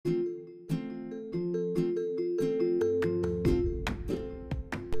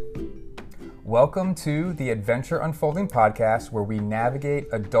Welcome to the Adventure Unfolding podcast, where we navigate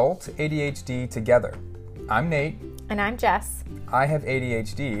adult ADHD together. I'm Nate. And I'm Jess. I have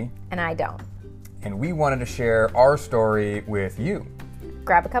ADHD. And I don't. And we wanted to share our story with you.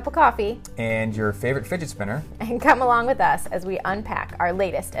 Grab a cup of coffee. And your favorite fidget spinner. And come along with us as we unpack our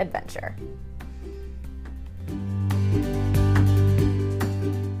latest adventure.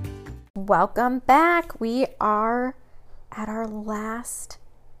 Welcome back. We are at our last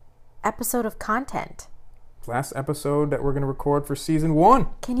episode of content. Last episode that we're going to record for season 1.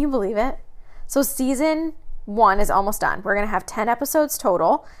 Can you believe it? So season 1 is almost done. We're going to have 10 episodes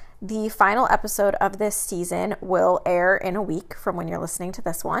total. The final episode of this season will air in a week from when you're listening to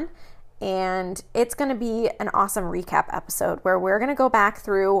this one. And it's going to be an awesome recap episode where we're going to go back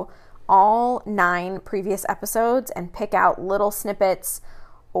through all 9 previous episodes and pick out little snippets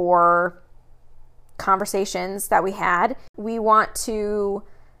or conversations that we had. We want to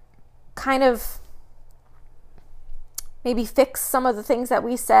kind of maybe fix some of the things that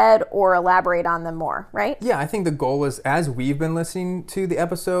we said or elaborate on them more, right? Yeah, I think the goal is, as we've been listening to the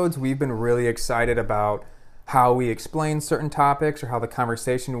episodes, we've been really excited about how we explained certain topics or how the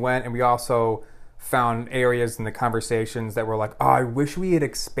conversation went. And we also found areas in the conversations that were like, oh, I wish we had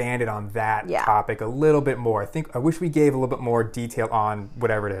expanded on that topic a little bit more. I wish we gave a little bit more detail on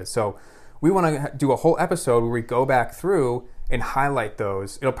whatever it is. So we want to do a whole episode where we go back through and highlight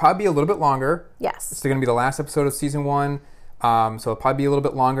those. It'll probably be a little bit longer. Yes. It's going to be the last episode of season 1. So it'll probably be a little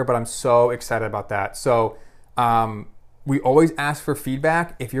bit longer, but I'm so excited about that. So we always ask for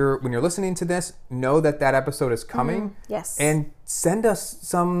feedback. When you're listening to this, know that episode is coming. Mm-hmm. Yes. And send us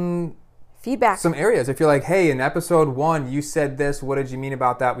some feedback. Some areas. If you're like, hey, in episode 1, you said this. What did you mean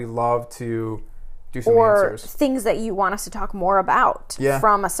about that? We love to do some answers. Or things that you want us to talk more about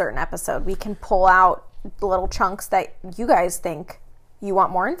from a certain episode. We can pull out little chunks that you guys think you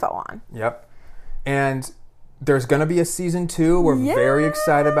want more info on. Yep. And there's going to be a season 2. We're very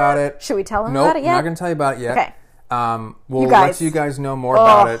excited about it. Should we tell them about it yet? Nope, not going to tell you about it yet. Okay. We'll let you guys know more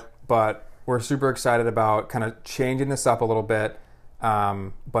about it, but we're super excited about kind of changing this up a little bit,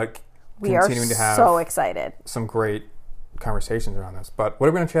 but we continuing to have so excited. Some great conversations around this. But what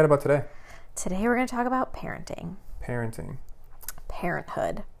are we going to chat about today? Today we're going to talk about parenting.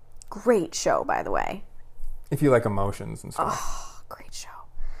 Parenthood. Great show, by the way. If you like emotions and stuff. Oh, great show.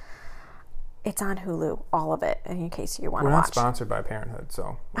 It's on Hulu, all of it, in case you want to watch. We're not sponsored by Parenthood,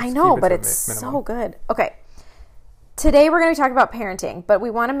 so I know, but it's so good. Okay. Today we're going to be talking about parenting, but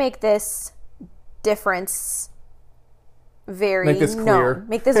we want to make this difference make this clear.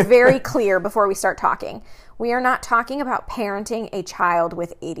 Make this very clear before we start talking. We are not talking about parenting a child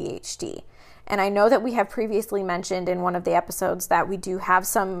with ADHD. And I know that we have previously mentioned in one of the episodes that we do have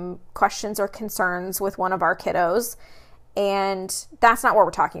some questions or concerns with one of our kiddos. And that's not what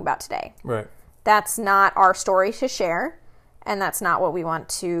we're talking about today. Right. That's not our story to share. And that's not what we want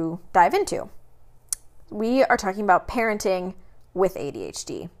to dive into. We are talking about parenting with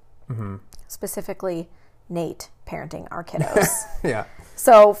ADHD. Mm-hmm. Specifically, Nate parenting our kiddos. Yeah.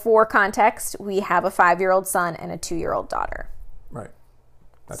 So for context, we have a 5-year-old son and a 2-year-old daughter. Right.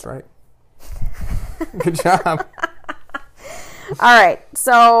 That's right. Good job. All right.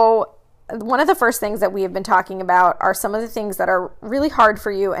 So one of the first things that we have been talking about are some of the things that are really hard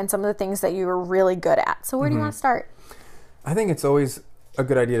for you and some of the things that you are really good at. So where do you want to start? I think it's always a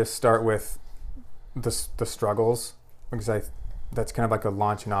good idea to start with the struggles, because that's kind of like a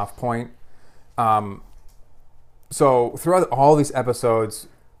launching off point. So throughout all these episodes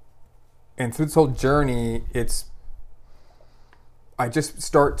and through this whole journey, I just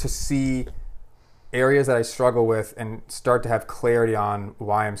start to see areas that I struggle with and start to have clarity on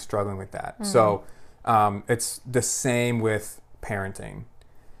why I'm struggling with that. Mm-hmm. So it's the same with parenting.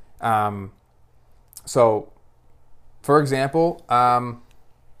 So, for example,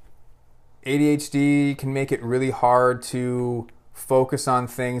 ADHD can make it really hard to focus on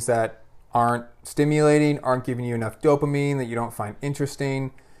things that aren't stimulating, aren't giving you enough dopamine, that you don't find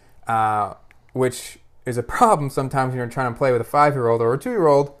interesting, which is a problem sometimes when you're trying to play with a 5-year-old or a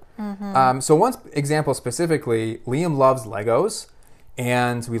 2-year-old. Mm-hmm. So one example specifically, Liam loves Legos,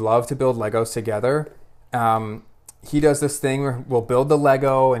 and we love to build Legos together. He does this thing where we'll build the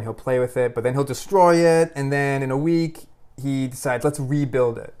Lego and he'll play with it, but then he'll destroy it, and then in a week he decides, let's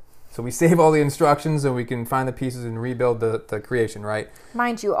rebuild it. So we save all the instructions and we can find the pieces and rebuild the creation, right?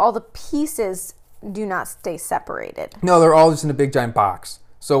 Mind you, all the pieces do not stay separated. No, they're all just in a big giant box.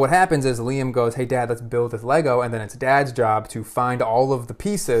 So what happens is Liam goes, hey, Dad, let's build this Lego. And then it's Dad's job to find all of the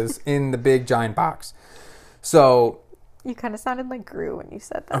pieces in the big giant box. So... You kind of sounded like Gru when you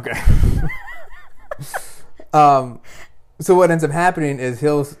said that. Okay. So what ends up happening is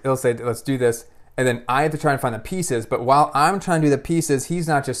he'll say, let's do this. And then I have to try and find the pieces. But while I'm trying to do the pieces, he's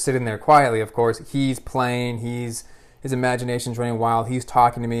not just sitting there quietly, of course. He's playing. His imagination's running wild. He's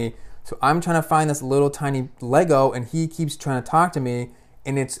talking to me. So I'm trying to find this little tiny Lego, and he keeps trying to talk to me.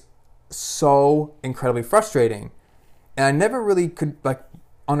 And it's so incredibly frustrating. And I never really could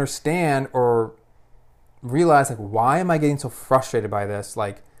understand or realize why am I getting so frustrated by this?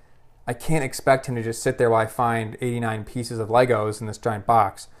 I can't expect him to just sit there while I find 89 pieces of Legos in this giant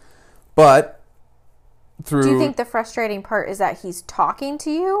box. But do you think the frustrating part is that he's talking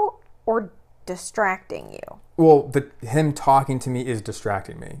to you or distracting you? Well, him talking to me is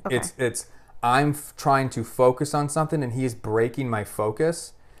distracting me. Okay. It's I'm trying to focus on something and he is breaking my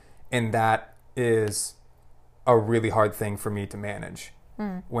focus, and that is a really hard thing for me to manage.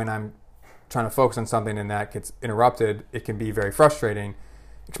 When I'm trying to focus on something and that gets interrupted, it can be very frustrating,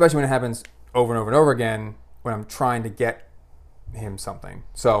 especially when it happens over and over and over again when I'm trying to get him something.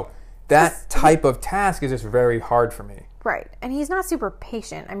 So that type of task is just very hard for me. Right. And he's not super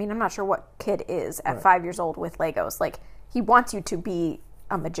patient. I mean, I'm not sure what kid is at 5 years old with Legos. He wants you to be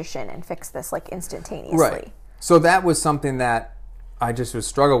a magician and fix this instantaneously. Right. So that was something that I just was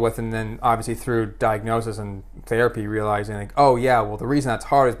struggle with, and then obviously through diagnosis and therapy realizing oh yeah, well the reason that's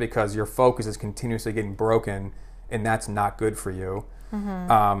hard is because your focus is continuously getting broken, and that's not good for you.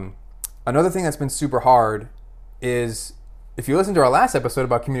 Another thing that's been super hard is, if you listen to our last episode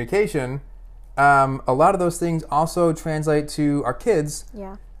about communication, a lot of those things also translate to our kids.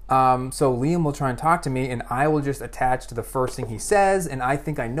 Yeah. So Liam will try and talk to me, and I will just attach to the first thing he says, and I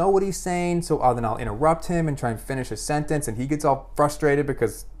think I know what he's saying, so then I'll interrupt him and try and finish a sentence, and he gets all frustrated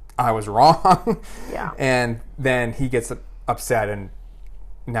because I was wrong. Yeah. And then he gets upset, and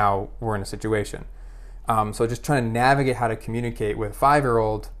now we're in a situation. So just trying to navigate how to communicate with a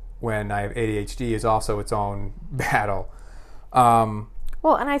 5-year-old when I have ADHD is also its own battle.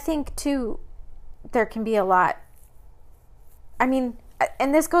 Well, and I think, too, there can be a lot... I mean...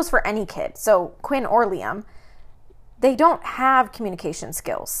 And this goes for any kid. So Quinn or Liam, they don't have communication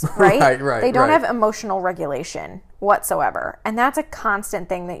skills, right? Right. They don't have emotional regulation whatsoever. And that's a constant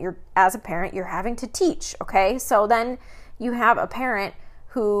thing that as a parent, you're having to teach, okay? So then you have a parent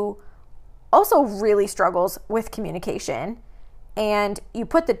who also really struggles with communication, and you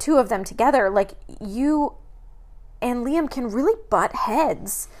put the two of them together, you and Liam can really butt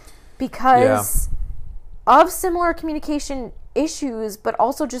heads because of similar communication issues, but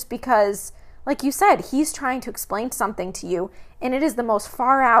also just because, like you said, he's trying to explain something to you, and it is the most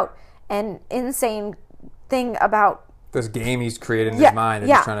far out and insane thing about this game he's created in his mind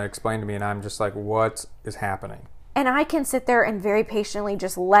and he's trying to explain to me, and I'm just what is happening? And I can sit there and very patiently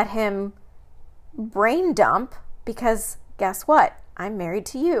just let him brain dump, because guess what? I'm married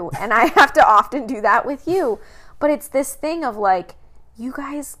to you, and I have to often do that with you. But it's this thing of you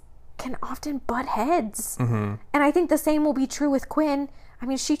guys can often butt heads. And I think the same will be true with Quinn. I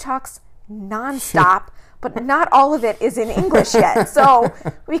mean, she talks nonstop, but not all of it is in English yet. So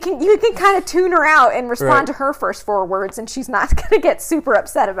you can kind of tune her out and respond to her first 4 words, and she's not going to get super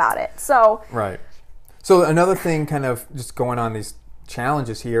upset about it. So right. So another thing kind of just going on these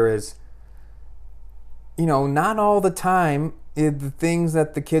challenges here is, not all the time the things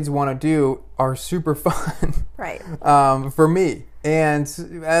that the kids want to do are super fun. Right. For me. And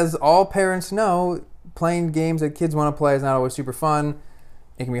as all parents know, playing games that kids want to play is not always super fun.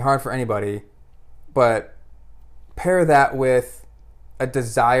 It can be hard for anybody. But pair that with a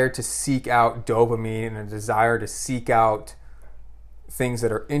desire to seek out dopamine and a desire to seek out things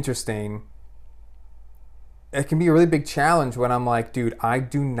that are interesting. It can be a really big challenge when I'm dude, I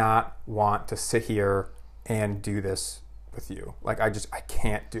do not want to sit here and do this with you. I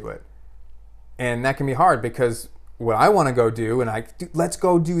can't do it. And that can be hard because what I want to go do, and let's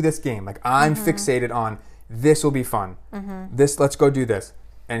go do this game. I'm fixated on this will be fun. Let's go do this.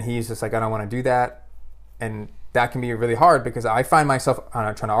 And he's just I don't want to do that. And that can be really hard because I find myself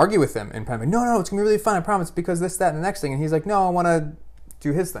trying to argue with him and I'm no, it's going to be really fun, I promise, because this, that, and the next thing. And he's no, I want to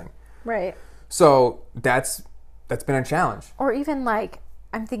do his thing. Right. So that's been a challenge. Or even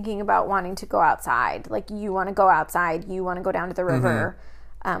I'm thinking about wanting to go outside. You want to go outside, you want to go down to the river.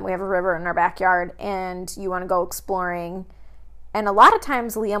 We have a river in our backyard, and you want to go exploring. And a lot of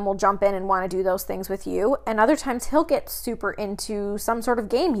times Liam will jump in and want to do those things with you. And other times he'll get super into some sort of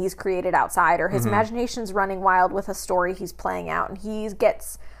game he's created outside, or his imagination's running wild with a story he's playing out. And he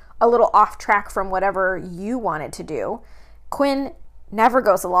gets a little off track from whatever you wanted to do. Quinn never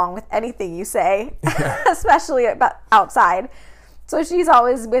goes along with anything you say, especially about outside. So she's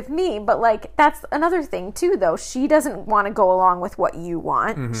always with me, but that's another thing too, though. She doesn't want to go along with what you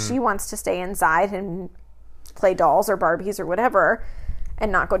want. She wants to stay inside and play dolls or Barbies or whatever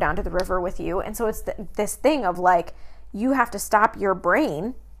and not go down to the river with you. And so it's this thing of like, you have to stop your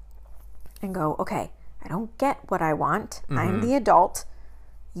brain and go, okay, I don't get what I want. I'm the adult.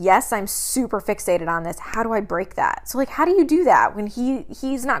 Yes, I'm super fixated on this. How do I break that? So like, how do you do that when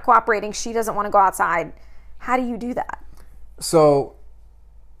he's not cooperating? She doesn't want to go outside. How do you do that? So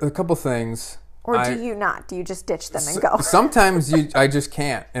a couple things. Or do you not? Do you just ditch them and go? Sometimes I just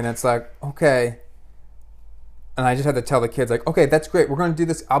can't. And it's like, okay. And I just have to tell the kids like, okay, that's great. We're going to do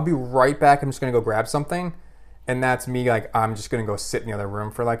this. I'll be right back. I'm just going to go grab something. And that's me, like, I'm just going to go sit in the other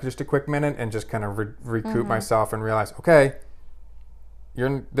room for, like, just a quick minute and just kind of recoup myself and realize, okay,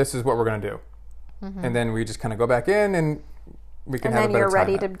 this is what we're going to do. And then we just kind of go back in and we can have a better time. And then you're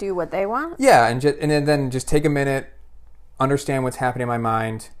ready to do what they want? Yeah, and then just take a minute, understand what's happening in my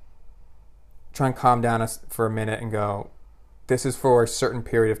mind, try and calm down for a minute and go, this is for a certain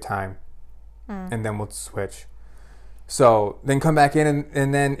period of time. And then we'll switch. So then come back in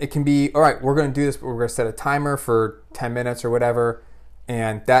and then it can be, all right, we're going to do this, but we're going to set a timer for 10 minutes or whatever.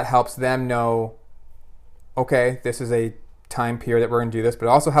 And that helps them know, okay, this is a time period that we're going to do this. But it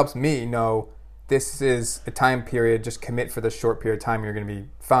also helps me know this is a time period, just commit for this short period of time, you're going to be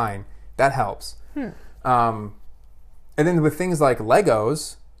fine. That helps. And then with things like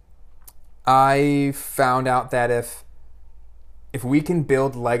Legos, I found out that if we can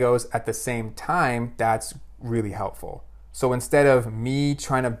build Legos at the same time, that's really helpful. So instead of me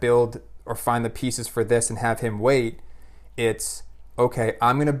trying to build or find the pieces for this and have him wait, it's, okay,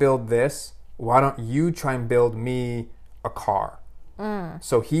 I'm going to build this. Why don't you try and build me a car?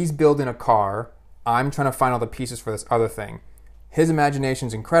 So he's building a car. I'm trying to find all the pieces for this other thing. His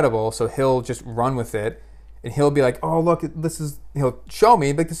imagination's incredible, so he'll just run with it. And he'll be like, oh, look, he'll show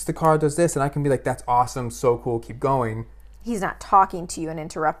me, like, this is the car, does this. And I can be like, that's awesome, so cool, keep going. He's not talking to you and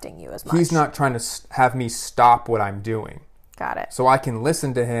interrupting you as much. He's not trying to have me stop what I'm doing. Got it. So I can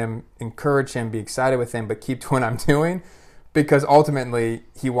listen to him, encourage him, be excited with him, but keep to what I'm doing, because ultimately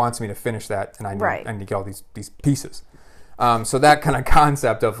he wants me to finish that, and I need to get all these pieces. So that kind of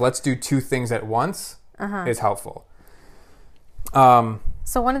concept of let's do two things at once is helpful.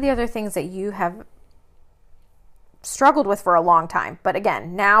 So one of the other things that you have struggled with for a long time, but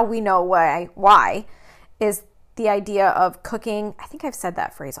again, now we know why is the idea of cooking. I think I've said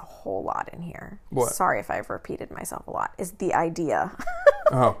that phrase a whole lot in here. What? Sorry if I've repeated myself a lot. Is the idea.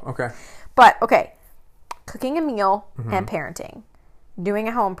 Oh, okay. But, okay. Cooking a meal and parenting. Doing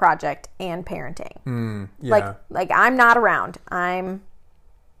a home project and parenting. Yeah. Like I'm not around. I'm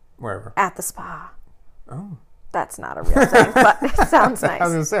wherever. At the spa. Oh. That's not a real thing, but it sounds nice. I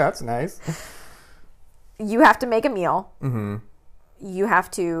was going to say, that's nice. You have to make a meal. You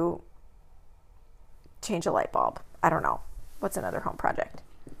have to change a light bulb. I don't know. What's another home project?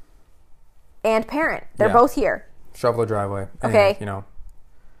 And parent. They're both here. Shovel a driveway. Okay. And,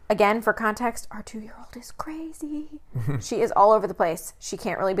 again, for context, our 2-year-old is crazy. She is all over the place. She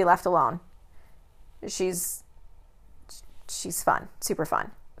can't really be left alone. She's fun. Super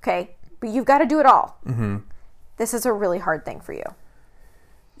fun. Okay? But you've got to do it all. This is a really hard thing for you.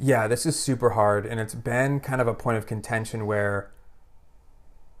 Yeah, this is super hard. And it's been kind of a point of contention where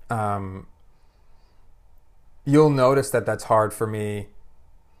you'll notice that that's hard for me,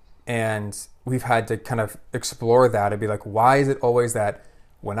 and we've had to kind of explore that and be like, why is it always that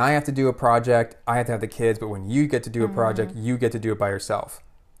when I have to do a project, I have to have the kids, but when you get to do a project, you get to do it by yourself?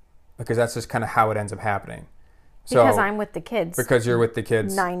 Because that's just kind of how it ends up happening. Because I'm with the kids. Because you're with the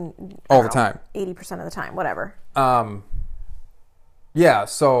kids all the time. 80% of the time, whatever. Yeah,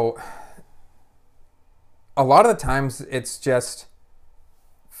 so a lot of the times it's just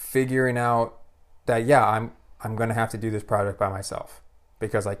figuring out that, I'm going to have to do this project by myself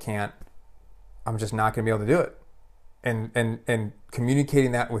because I'm just not going to be able to do it. And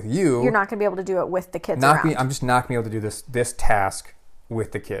communicating that with you. You're not going to be able to do it with the kids around. I'm just not going to be able to do this task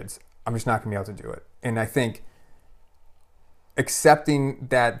with the kids. I'm just not going to be able to do it. And I think accepting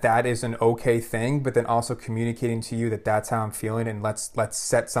that is an okay thing, but then also communicating to you that that's how I'm feeling, and let's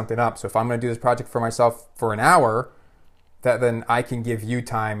set something up. So if I'm going to do this project for myself for an hour, that then I can give you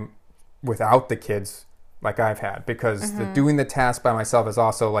time without the kids like I've had, because doing the task by myself is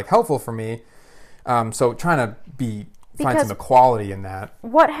also like helpful for me. So trying to find some equality in that.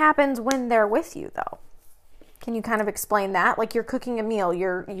 What happens when they're with you though? Can you kind of explain that? Like you're cooking a meal,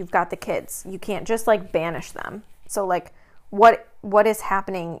 you've got the kids. You can't just like banish them. So like what is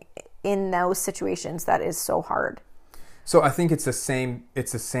happening in those situations that is so hard? So I think it's the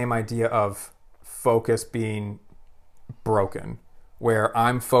same idea of focus being broken, where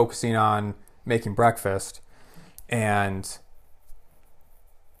I'm focusing on making breakfast and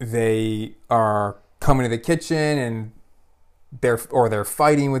they are come into the kitchen and they're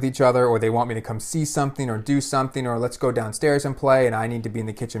fighting with each other, or they want me to come see something or do something, or let's go downstairs and play, and I need to be in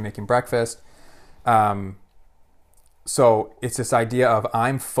the kitchen making breakfast. So it's this idea of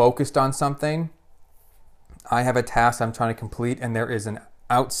I'm focused on something. I have a task I'm trying to complete, and there is an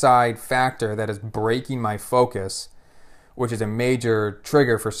outside factor that is breaking my focus, which is a major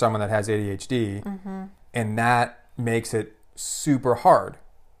trigger for someone that has ADHD. Mm-hmm. And that makes it super hard.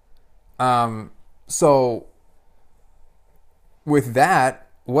 So with that,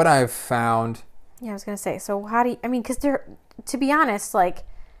 what I've found... Yeah, I was going to say, so how do you... I mean, because to be honest, like,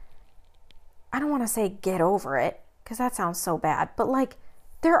 I don't want to say get over it, because that sounds so bad, but like,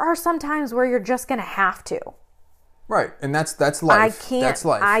 there are some times where you're just going to have to. Right, and that's life. That's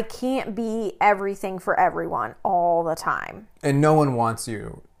life. I can't be everything for everyone all the time. And no one wants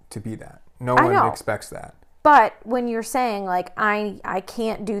you to be that. No one expects that. But when you're saying, like, I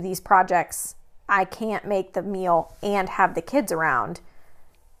can't do these projects, I can't make the meal and have the kids around,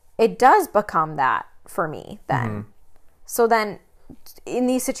 it does become that for me then. Mm-hmm. So then, in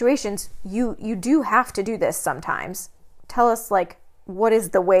these situations, you do have to do this sometimes. Tell us, like, what is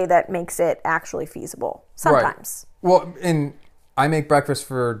the way that makes it actually feasible sometimes? Right. Well, and I make breakfast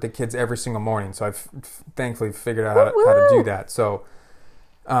for the kids every single morning, so I've thankfully figured out how to do that. So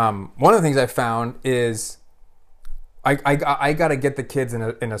one of the things I found is I got to get the kids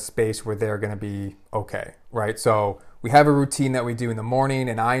in a space where they're going to be okay, right? So we have a routine that we do in the morning,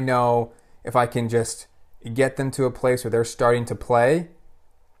 and I know if I can just get them to a place where they're starting to play,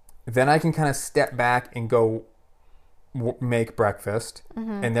 then I can kind of step back and go make breakfast,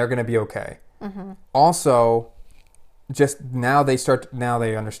 mm-hmm. and they're going to be okay. Mm-hmm. Also, just now they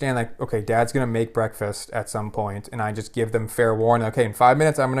understand, like, okay, Dad's going to make breakfast at some point, and I just give them fair warning. Okay, in 5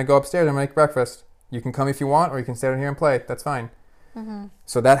 minutes, I'm going to go upstairs and make breakfast. You can come if you want, or you can stay down here and play. That's fine. Mm-hmm.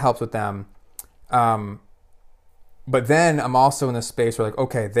 So that helps with them. But then I'm also in the space where, like,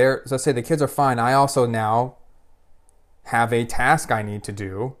 okay, so let's say the kids are fine. I also now have a task I need to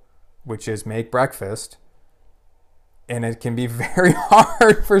do, which is make breakfast. And it can be very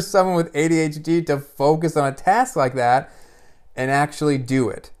hard for someone with ADHD to focus on a task like that and actually do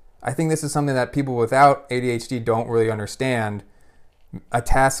it. I think this is something that people without ADHD don't really understand. A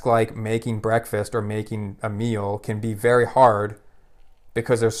task like making breakfast or making a meal can be very hard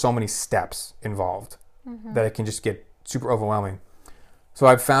because there's so many steps involved, mm-hmm. that it can just get super overwhelming. So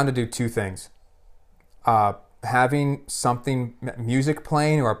I've found to do two things. Having something, music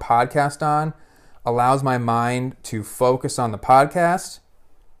playing or a podcast on, allows my mind to focus on the podcast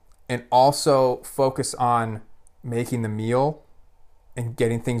and also focus on making the meal and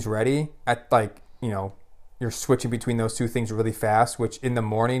getting things ready. At, like, you're switching between those two things really fast, which in the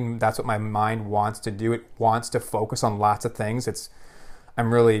morning, that's what my mind wants to do. It wants to focus on lots of things.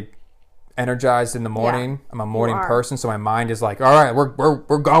 I'm really energized in the morning. Yeah, I'm a morning person, so my mind is like, all right,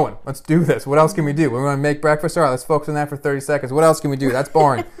 we're going. Let's do this. What else can we do? We're going to make breakfast. All right, let's focus on that for 30 seconds. What else can we do? That's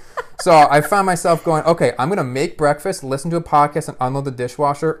boring. So I found myself going, okay, I'm going to make breakfast, listen to a podcast, and unload the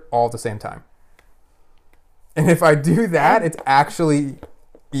dishwasher all at the same time. And if I do that, it's actually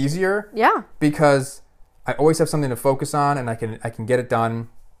easier. Yeah. Because I always have something to focus on, and I can get it done.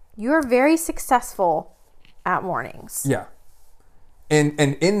 You're very successful at mornings. Yeah. And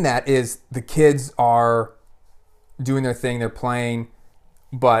in that is the kids are doing their thing, they're playing,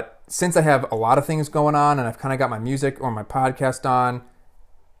 but since I have a lot of things going on and I've kind of got my music or my podcast on,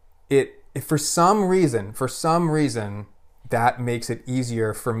 if for some reason that makes it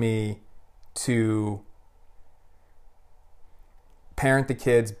easier for me to parent the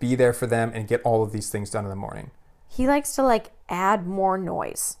kids, be there for them, and get all of these things done in the morning. He likes to, like, add more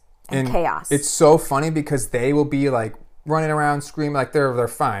noise and chaos. It's so funny because they will be like running around screaming, like they're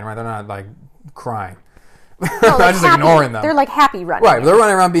fine, right? They're not like crying. No, like I'm just ignoring them. They're like happy running. Right, they're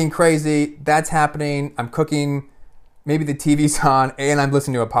running around being crazy. That's happening. I'm cooking. Maybe the TV's on and I'm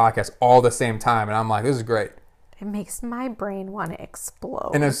listening to a podcast all at the same time. And I'm like, this is great. It makes my brain want to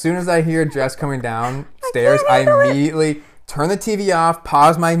explode. And as soon as I hear Jess coming downstairs, I immediately turn the TV off,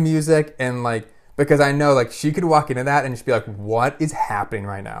 pause my music, and like, because I know like she could walk into that and just be like, what is happening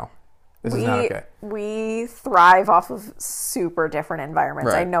right now? This is not okay. We thrive off of super different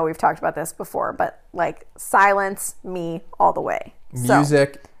environments. Right. I know we've talked about this before, but like silence, me all the way.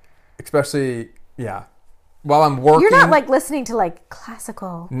 Music, especially, yeah. While I'm working. You're not like listening to like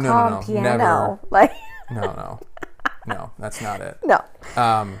classical, calm piano. Never. Like No, that's not it. No.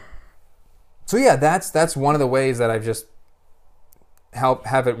 So yeah, that's one of the ways that I've just helped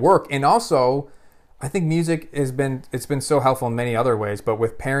have it work. And also, I think music it's been so helpful in many other ways, but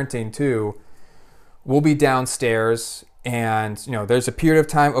with parenting too, we'll be downstairs And, there's a period of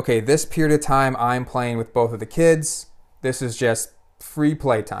time, okay, this period of time I'm playing with both of the kids. This is just free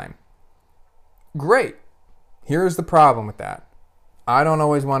play time. Great. Here's the problem with that. I don't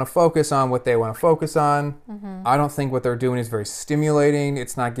always want to focus on what they want to focus on. I don't think what they're doing is very stimulating.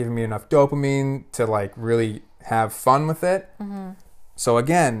 It's not giving me enough dopamine to like really have fun with it. So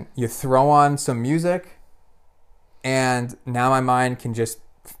again, you throw on some music and now my mind can just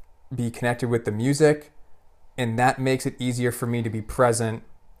be connected with the music, and that makes it easier for me to be present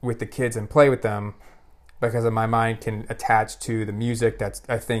with the kids and play with them because my mind can attach to the music. That's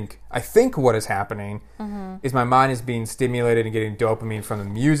I think what is happening is my mind is being stimulated and getting dopamine from the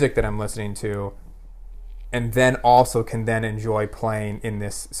music that I'm listening to, and then also can then enjoy playing in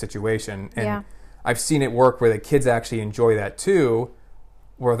this situation. And I've seen it work where the kids actually enjoy that too,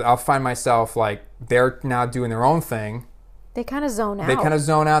 where I'll find myself like they're now doing their own thing. They kind of zone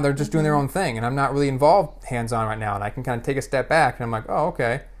out. They're just doing their own thing, and I'm not really involved hands-on right now, and I can kind of take a step back, and I'm like, oh,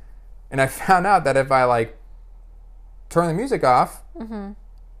 okay. And I found out that if I like turn the music off,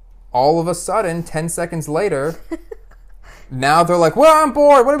 all of a sudden, 10 seconds later, now they're like, well, I'm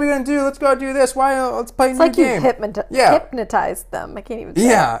bored. What are we going to do? Let's go do this. Let's play a new game. It's like you hypnotized them. I can't even say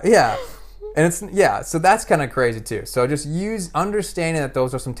Yeah. And so that's kind of crazy too. So just understanding that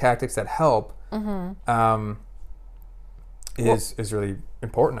those are some tactics that help is really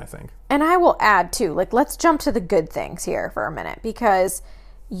important, I think. And I will add too, like, let's jump to the good things here for a minute, because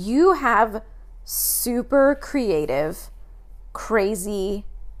you have super creative, crazy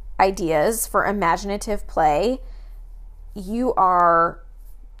ideas for imaginative play. You are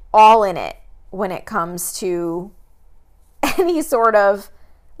all in it when it comes to any sort of,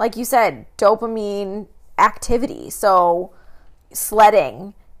 like you said, dopamine activity. So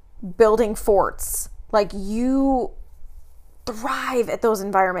sledding, building forts, like you thrive at those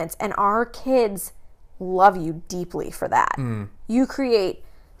environments, and our kids love you deeply for that. You create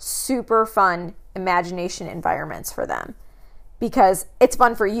super fun imagination environments for them because it's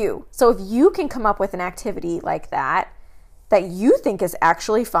fun for you. So if you can come up with an activity like that you think is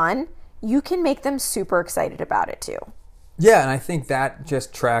actually fun, you can make them super excited about it too. Yeah, and I think that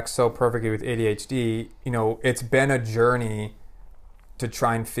just tracks so perfectly with ADHD. It's been a journey to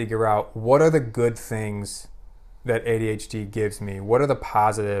try and figure out what are the good things that ADHD gives me. What are the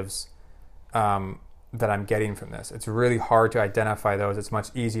positives that I'm getting from this? It's really hard to identify those. It's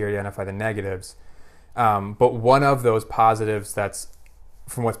much easier to identify the negatives. But one of those positives that's,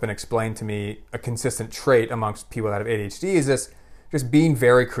 from what's been explained to me, a consistent trait amongst people that have ADHD is this just being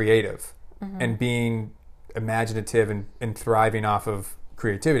very creative and being imaginative and thriving off of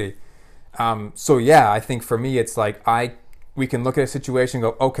creativity. So yeah, I think for me, it's like we can look at a situation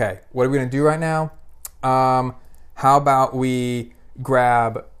and go, okay, what are we going to do right now? How about we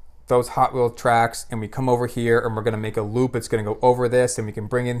grab those Hot Wheels tracks and we come over here and we're going to make a loop. It's going to go over this and we can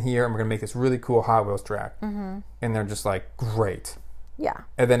bring in here and we're going to make this really cool Hot Wheels track. And they're just like, great. Yeah.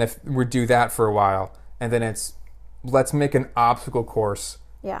 And then if we do that for a while, and then let's make an obstacle course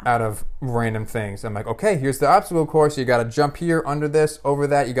out of random things. I'm like, okay, here's the obstacle course. You got to jump here, under this, over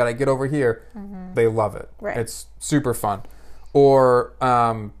that. You got to get over here. They love it. Right. It's super fun. Or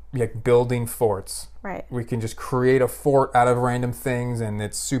like building forts. Right. We can just create a fort out of random things, and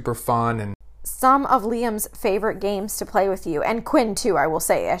it's super fun. And some of Liam's favorite games to play with you, and Quinn too, I will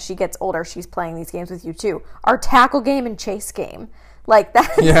say, as she gets older, she's playing these games with you too, are tackle game and chase game. Like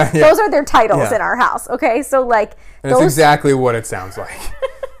that. Those are their titles in our house. Okay. So like, and it's exactly what it sounds like.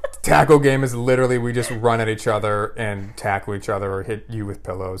 Tackle game is literally we just run at each other and tackle each other or hit you with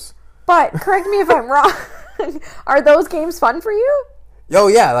pillows. But correct me if I'm wrong. Are those games fun for you? Oh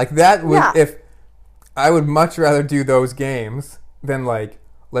yeah, like that would if I would much rather do those games than like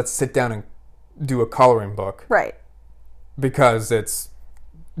let's sit down and do a coloring book. Right. Because it's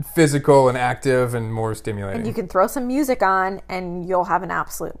physical and active and more stimulating. And you can throw some music on and you'll have an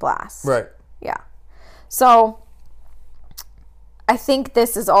absolute blast. Right. Yeah. So I think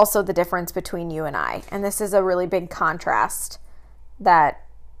this is also the difference between you and I. And this is a really big contrast that,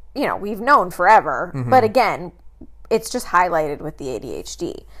 we've known forever. But again, it's just highlighted with the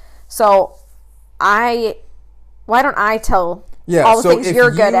ADHD. So why don't I tell all the things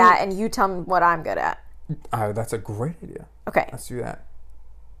you're good at and you tell me what I'm good at? That's a great idea. Okay. Let's do that.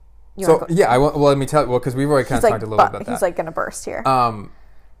 Let me tell you. Well, because we've already kind of talked a little bit about that. He's like going to burst here.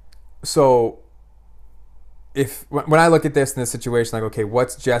 So when I look at this in this situation, like, okay,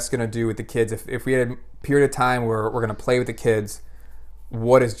 what's Jess going to do with the kids? If we had a period of time where we're going to play with the kids,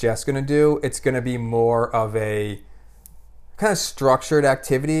 what is Jess going to do? It's going to be more of a kind of structured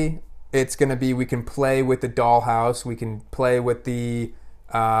activity. It's going to be, we can play with the dollhouse. We can play with the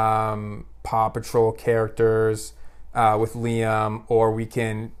Paw Patrol characters. with Liam, or we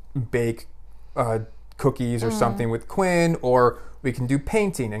can bake cookies or something with Quinn, or we can do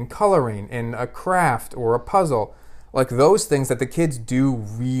painting and coloring and a craft or a puzzle. Like those things that the kids do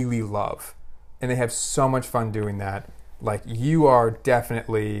really love. And they have so much fun doing that. Like you are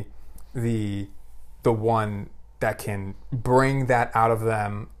definitely the one that can bring that out of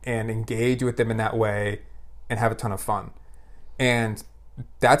them and engage with them in that way and have a ton of fun. And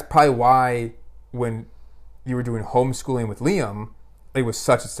that's probably why when you were doing homeschooling with Liam, it was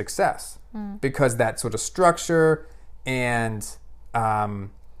such a success. Because that sort of structure and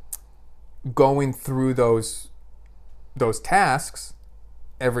going through those tasks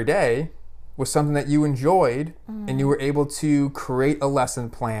every day was something that you enjoyed, and you were able to create a lesson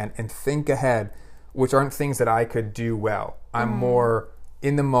plan and think ahead, which aren't things that I could do well. I'm more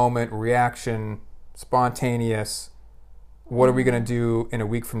in the moment, reaction, spontaneous. What are we going to do in a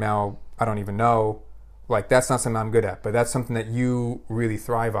week from now? I don't even know. Like, that's not something I'm good at, but that's something that you really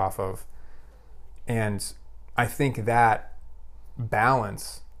thrive off of. And I think that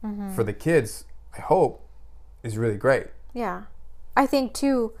balance for the kids, I hope, is really great. Yeah. I think,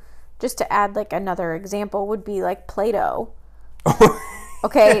 too, just to add, like, another example would be, like, Play-Doh.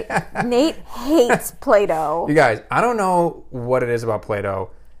 Okay, Nate hates Play-Doh. You guys, I don't know what it is about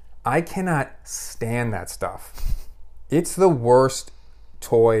Play-Doh. I cannot stand that stuff. It's the worst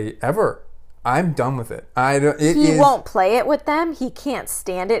toy ever. I'm done with it. He won't play it with them. He can't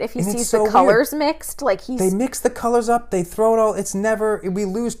stand it if he sees the colors mixed. Like they mix the colors up. They throw it all. It's never. We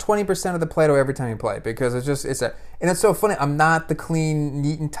lose 20% of the Play-Doh every time we play because and it's so funny. I'm not the clean,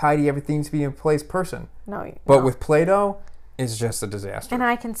 neat and tidy, everything to be in place person. But with Play-Doh, it's just a disaster. And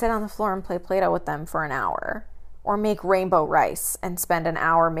I can sit on the floor and play Play-Doh with them for an hour, or make rainbow rice and spend an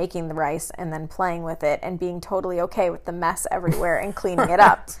hour making the rice and then playing with it and being totally okay with the mess everywhere and cleaning it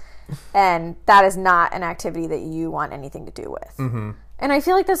up. And that is not an activity that you want anything to do with. Mm-hmm. And I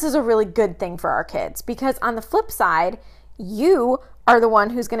feel like this is a really good thing for our kids because on the flip side, you are the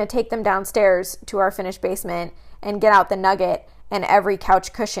one who's going to take them downstairs to our finished basement and get out the nugget and every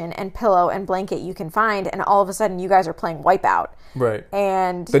couch cushion and pillow and blanket you can find. And all of a sudden you guys are playing Wipeout. Right.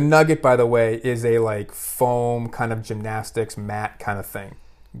 And the nugget, by the way, is a like foam kind of gymnastics mat kind of thing.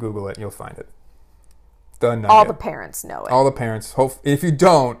 Google it. You'll find it. The nugget. All the parents know it. All the parents. If you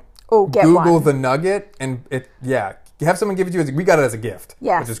don't, Google the nugget and have someone give it to you. We got it as a gift,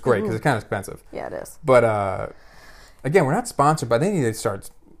 which is great because it's kind of expensive. Yeah, it is. But again, we're not sponsored, but they need to start.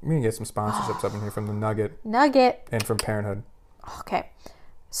 We need to get some sponsorships up in here from the Nugget, and from Parenthood. Okay,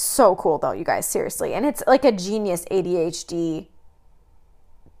 so cool though, you guys. Seriously, and it's like a genius ADHD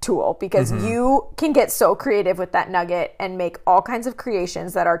tool because you can get so creative with that nugget and make all kinds of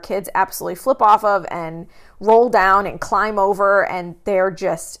creations that our kids absolutely flip off of and roll down and climb over, and they're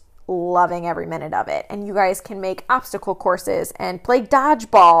just loving every minute of it. And you guys can make obstacle courses and play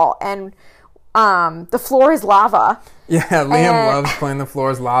dodgeball, and the floor is lava. Yeah, Liam loves playing the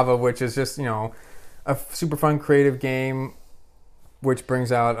floor is lava, which is just, a super fun creative game which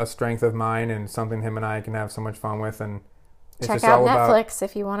brings out a strength of mine and something him and I can have so much fun with. And it's check just out all Netflix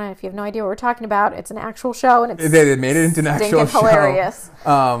if you want to. If you have no idea what we're talking about, it's an actual show, and they made it into an actual show. Hilarious.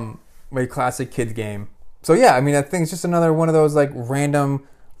 A classic kids game. So yeah, I mean, I think it's just another one of those like random.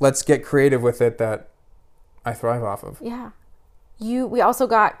 Let's get creative with it that I thrive off of. Yeah, we also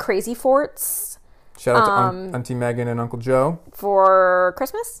got Crazy Forts. Shout out to Auntie Megan and Uncle Joe for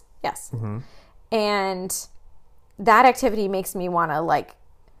Christmas. Yes, and that activity makes me want to like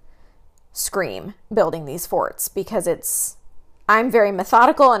scream building these forts because I'm very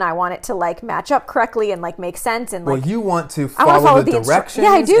methodical and I want it to like match up correctly and like make sense and like. Well, you want to follow the directions.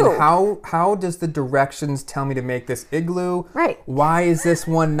 Yeah, I do. And how does the directions tell me to make this igloo? Right. Why is this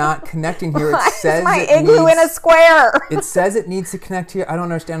one not connecting here? It says my igloo in a square. It says it needs to connect here. I don't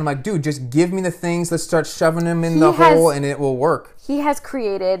understand. I'm like, dude, just give me the things. Let's start shoving them in the hole and it will work. He has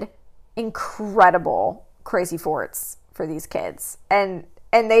created incredible Crazy Forts for these kids, and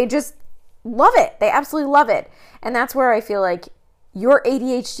they just love it. They absolutely love it. And that's where I feel like your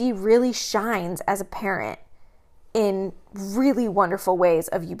ADHD really shines as a parent in really wonderful ways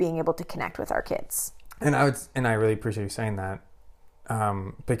of you being able to connect with our kids. And I really appreciate you saying that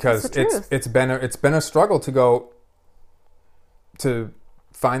because it's been a struggle to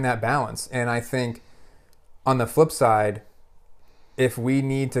find that balance. And I think on the flip side, if we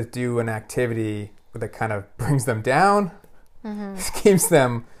need to do an activity that kind of brings them down, keeps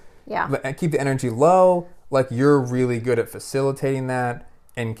them, keep the energy low, like you're really good at facilitating that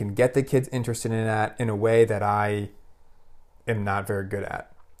and can get the kids interested in that in a way that I am not very good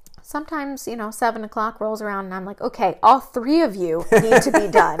at. sometimes, 7 o'clock rolls around and I'm like, okay, all 3 of you need to be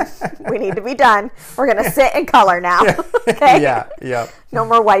done. We need to be done. We're going to sit and color now. Okay? Yeah. No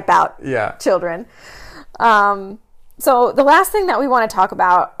more wipeout, children. So the last thing that we want to talk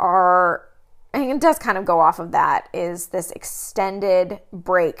about and it does kind of go off of that, is this extended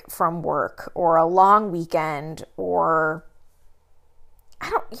break from work or a long weekend, or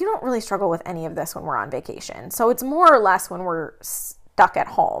you don't really struggle with any of this when we're on vacation. So it's more or less when we're stuck at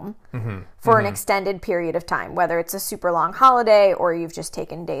home for an extended period of time, whether it's a super long holiday or you've just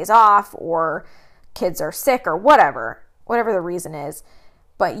taken days off or kids are sick or whatever the reason is.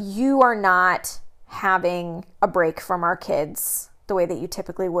 But you are not having a break from our kids the way that you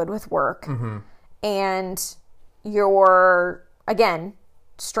typically would with work. And your, again,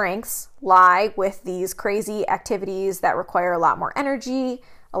 strengths lie with these crazy activities that require a lot more energy,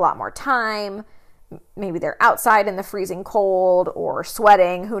 a lot more time. Maybe they're outside in the freezing cold or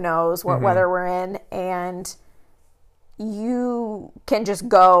sweating, who knows what weather we're in, and you can just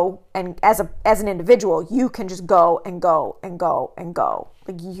go, and as an individual, you can just go and go and go and go.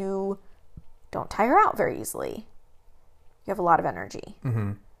 Like, you don't tire out very easily. You have a lot of energy.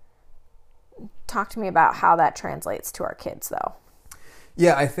 Talk to me about how that translates to our kids, though.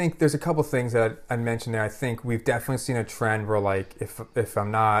 Yeah, I think there's a couple things that I mentioned there. I think we've definitely seen a trend where, like, if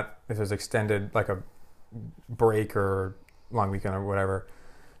there's extended, like, a break or long weekend or whatever,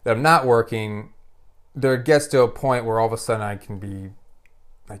 that I'm not working, there gets to a point where all of a sudden I can be,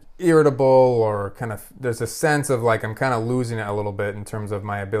 like, irritable, or kind of, there's a sense of, like, I'm kind of losing it a little bit in terms of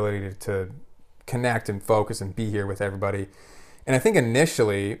my ability to connect and focus and be here with everybody. And I think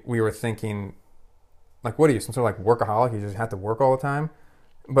initially we were thinking, like, what are you, some sort of, like, workaholic? You just have to work all the time?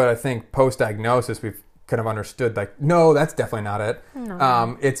 But I think post-diagnosis, we've kind of understood, like, no, that's definitely not it.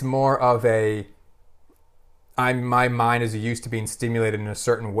 No. It's more of my mind is used to being stimulated in a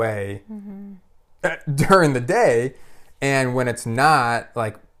certain way during the day. And when it's not,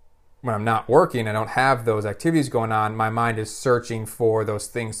 like, when I'm not working, I don't have those activities going on, my mind is searching for those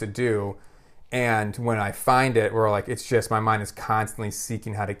things to do. And when I find it, it's just, my mind is constantly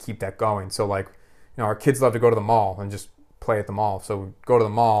seeking how to keep that going. So, like, our kids love to go to the mall and just play at the mall. So we go to the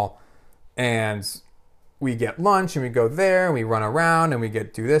mall and we get lunch and we go there and we run around and we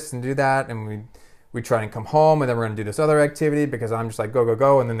do this and do that. And we try and come home, and then we're going to do this other activity because I'm just like, go, go,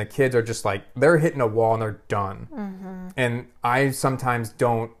 go. And then the kids are just like, they're hitting a wall and they're done. And I sometimes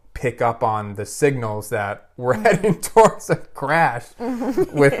don't pick up on the signals that we're heading towards a crash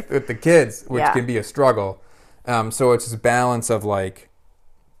with the kids, which can be a struggle. So it's this balance of, like,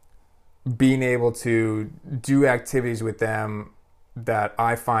 being able to do activities with them that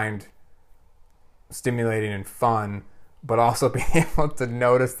I find stimulating and fun, but also being able to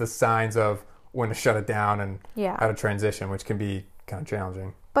notice the signs of when to shut it down and how to transition, which can be kind of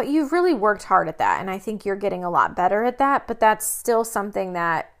challenging. But you've really worked hard at that, and I think you're getting a lot better at that, but that's still something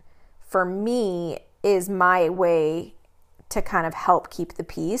that, for me, is my way to kind of help keep the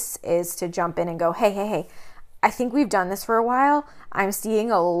peace, is to jump in and go, hey, I think we've done this for a while. I'm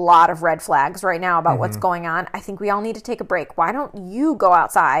seeing a lot of red flags right now about what's going on. I think we all need to take a break. Why don't you go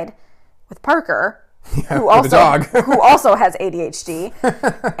outside with Parker, who also has ADHD,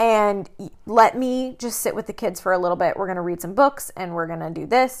 and let me just sit with the kids for a little bit. We're going to read some books and we're going to do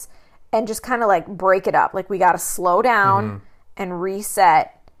this, and just kind of, like, break it up. Like, we got to slow down and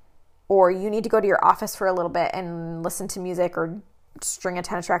reset, or you need to go to your office for a little bit and listen to music or string a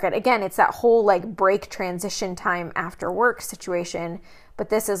tennis racket. Again, it's that whole, like, break transition time after work situation. But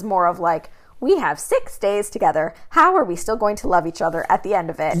this is more of, like, we have 6 days together. How are we still going to love each other at the end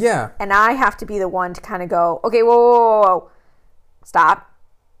of it? Yeah. And I have to be the one to kind of go, okay, whoa. Stop.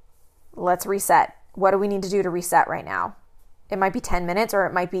 Let's reset. What do we need to do to reset right now? It might be 10 minutes or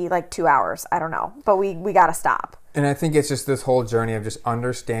it might be like 2 hours. I don't know. But we got to stop. And I think it's just this whole journey of just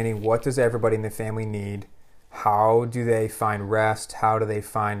understanding, what does everybody in the family need? How do they find rest? How do they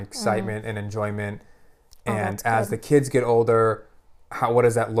find excitement and enjoyment? And as the kids get older, what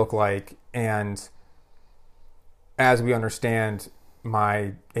does that look like? And as we understand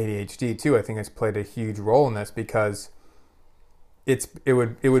my ADHD too, I think it's played a huge role in this, because it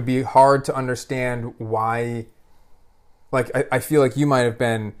would be hard to understand why. Like, I feel like you might have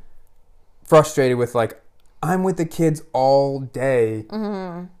been frustrated with, like, I'm with the kids all day,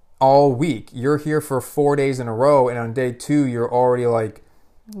 all week. You're here for 4 days in a row, and on day 2, you're already, like,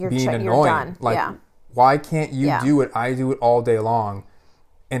 being annoying. You're done. Like, why can't you do it? I do it all day long.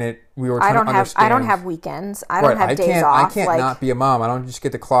 And we were trying to understand. I don't have weekends. I don't have days off. I can't not be a mom. I don't just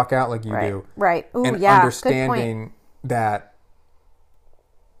get to clock out like you do. Right. Ooh, and understanding that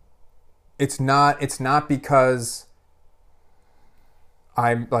it's not because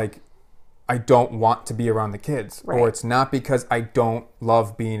I'm like, I don't want to be around the kids. Right. Or it's not because I don't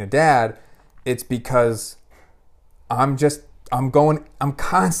love being a dad. It's because I'm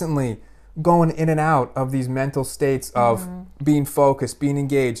constantly going in and out of these mental states of being focused, being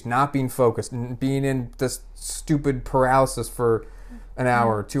engaged, not being focused, and being in this stupid paralysis for an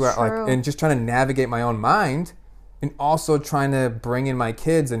hour, 2 hours, like, and just trying to navigate my own mind, and also trying to bring in my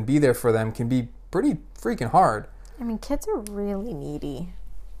kids and be there for them can be pretty freaking hard. I mean, kids are really needy.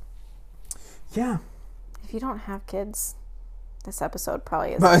 Yeah. If you don't have kids, this episode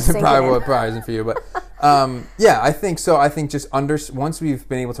probably isn't. Probably isn't for you, but yeah, I think so. I think just once we've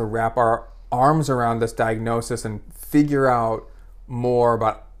been able to wrap our arms around this diagnosis and figure out more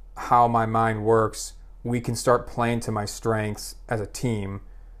about how my mind works, we can start playing to my strengths as a team.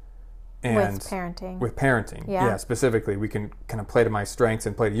 And with parenting, yeah, specifically, we can kind of play to my strengths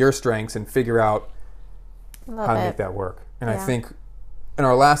and play to your strengths and figure out how to make that work. And I think in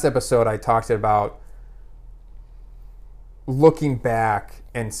our last episode, I talked about looking back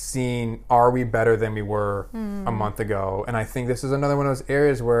and seeing, are we better than we were a month ago? And I think this is another one of those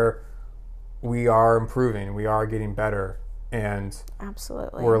areas where we are improving, we are getting better, and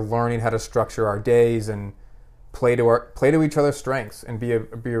absolutely, we're learning how to structure our days and play to each other's strengths and be a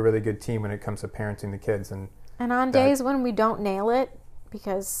really good team when it comes to parenting the kids. And on days when we don't nail it,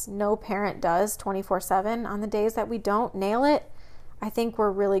 because no parent does 24/7, on the days that we don't nail it, I think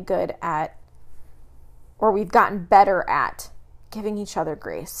we're really good at, or we've gotten better at, giving each other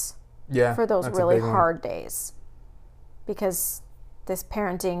grace for those really hard days. Because this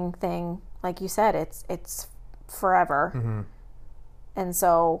parenting thing, like you said, it's forever. Mm-hmm. And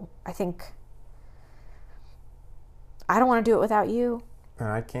so I think I don't want to do it without you. And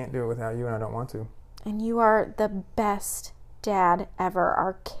I can't do it without you, and I don't want to. And you are the best dad ever.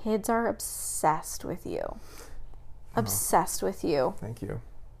 Our kids are obsessed with you. Obsessed with you. Thank you.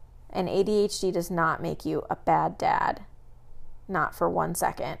 And ADHD does not make you a bad dad. Not for 1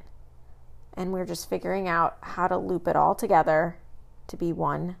 second. And we're just figuring out how to loop it all together to be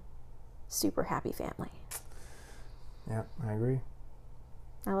one super happy family. Yeah, I agree.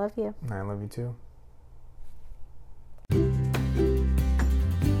 I love you. I love you too.